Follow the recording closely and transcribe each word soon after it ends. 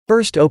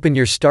First, open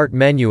your Start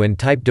menu and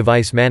type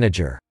Device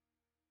Manager.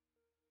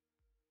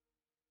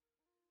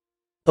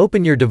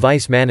 Open your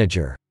Device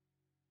Manager.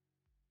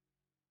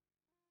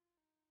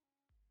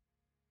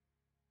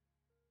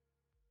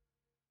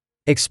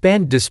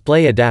 Expand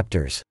Display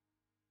Adapters.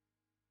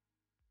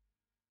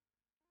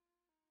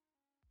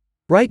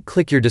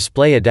 Right-click your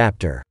display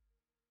adapter.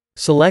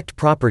 Select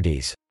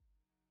Properties.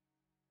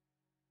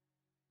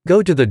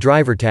 Go to the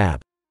Driver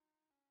tab.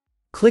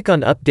 Click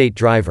on Update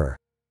Driver.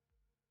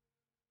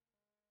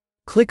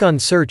 Click on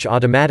Search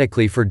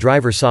automatically for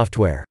driver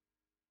software.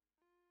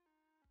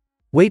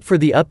 Wait for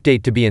the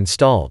update to be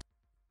installed.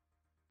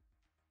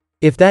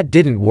 If that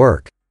didn't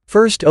work,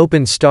 first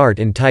open Start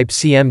and type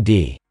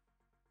cmd.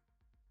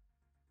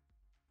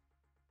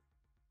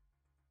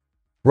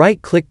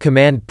 Right-click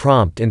Command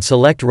Prompt and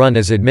select Run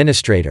as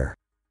Administrator.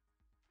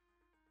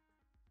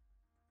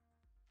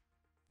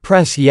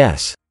 Press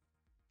Yes.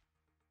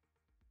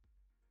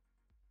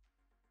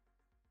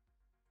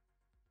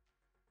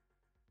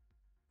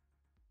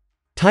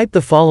 Type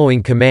the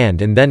following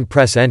command and then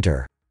press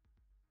Enter.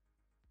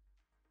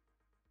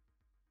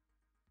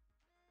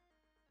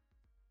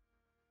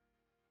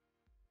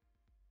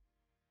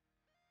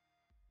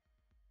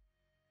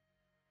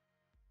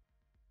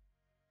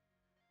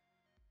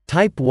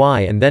 Type Y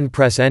and then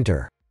press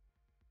Enter.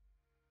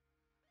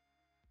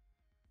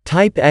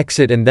 Type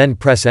Exit and then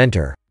press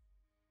Enter.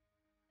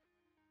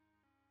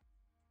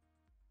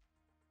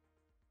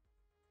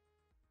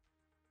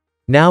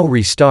 Now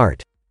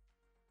restart.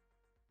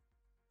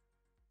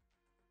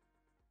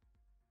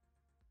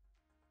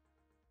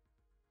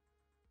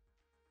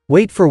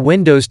 Wait for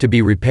Windows to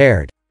be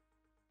repaired.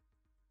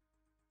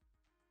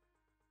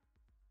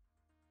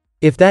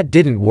 If that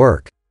didn't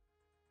work,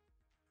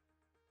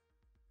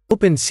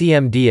 open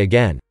CMD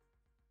again.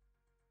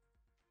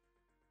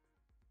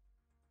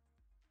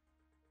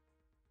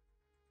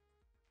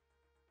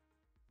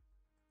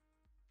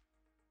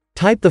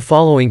 Type the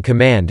following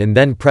command and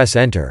then press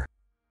Enter.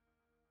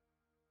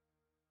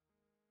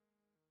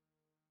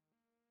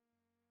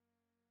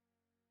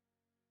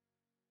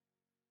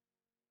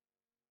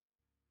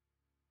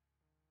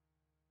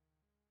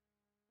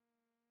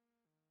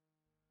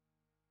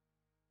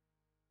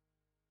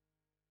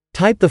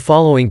 Type the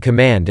following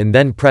command and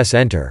then press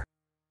Enter.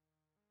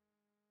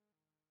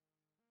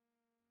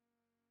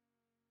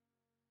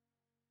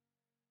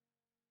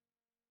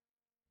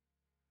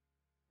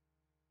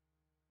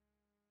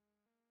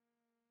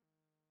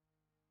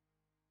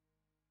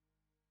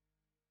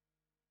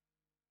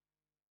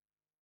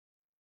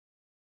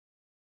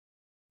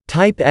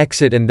 Type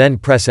Exit and then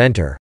press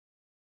Enter.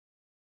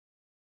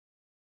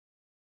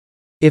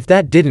 If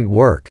that didn't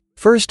work,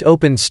 first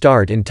open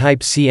Start and type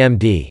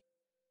cmd.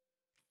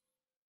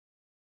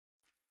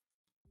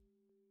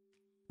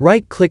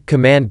 Right-click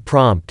Command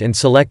Prompt and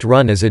select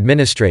Run as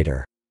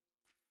Administrator.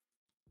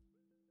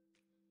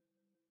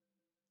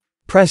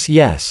 Press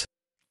Yes.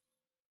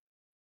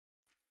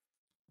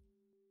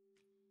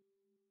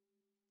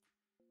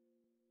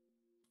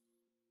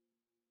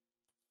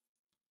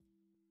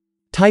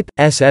 Type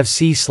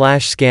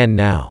sfc/scan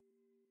now.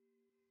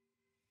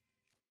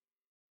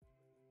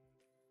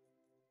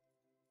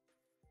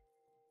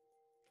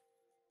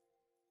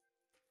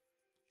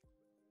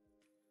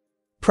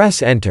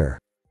 Press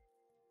Enter.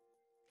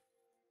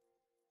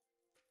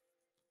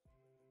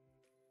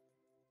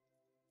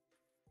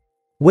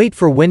 Wait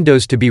for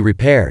Windows to be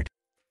repaired.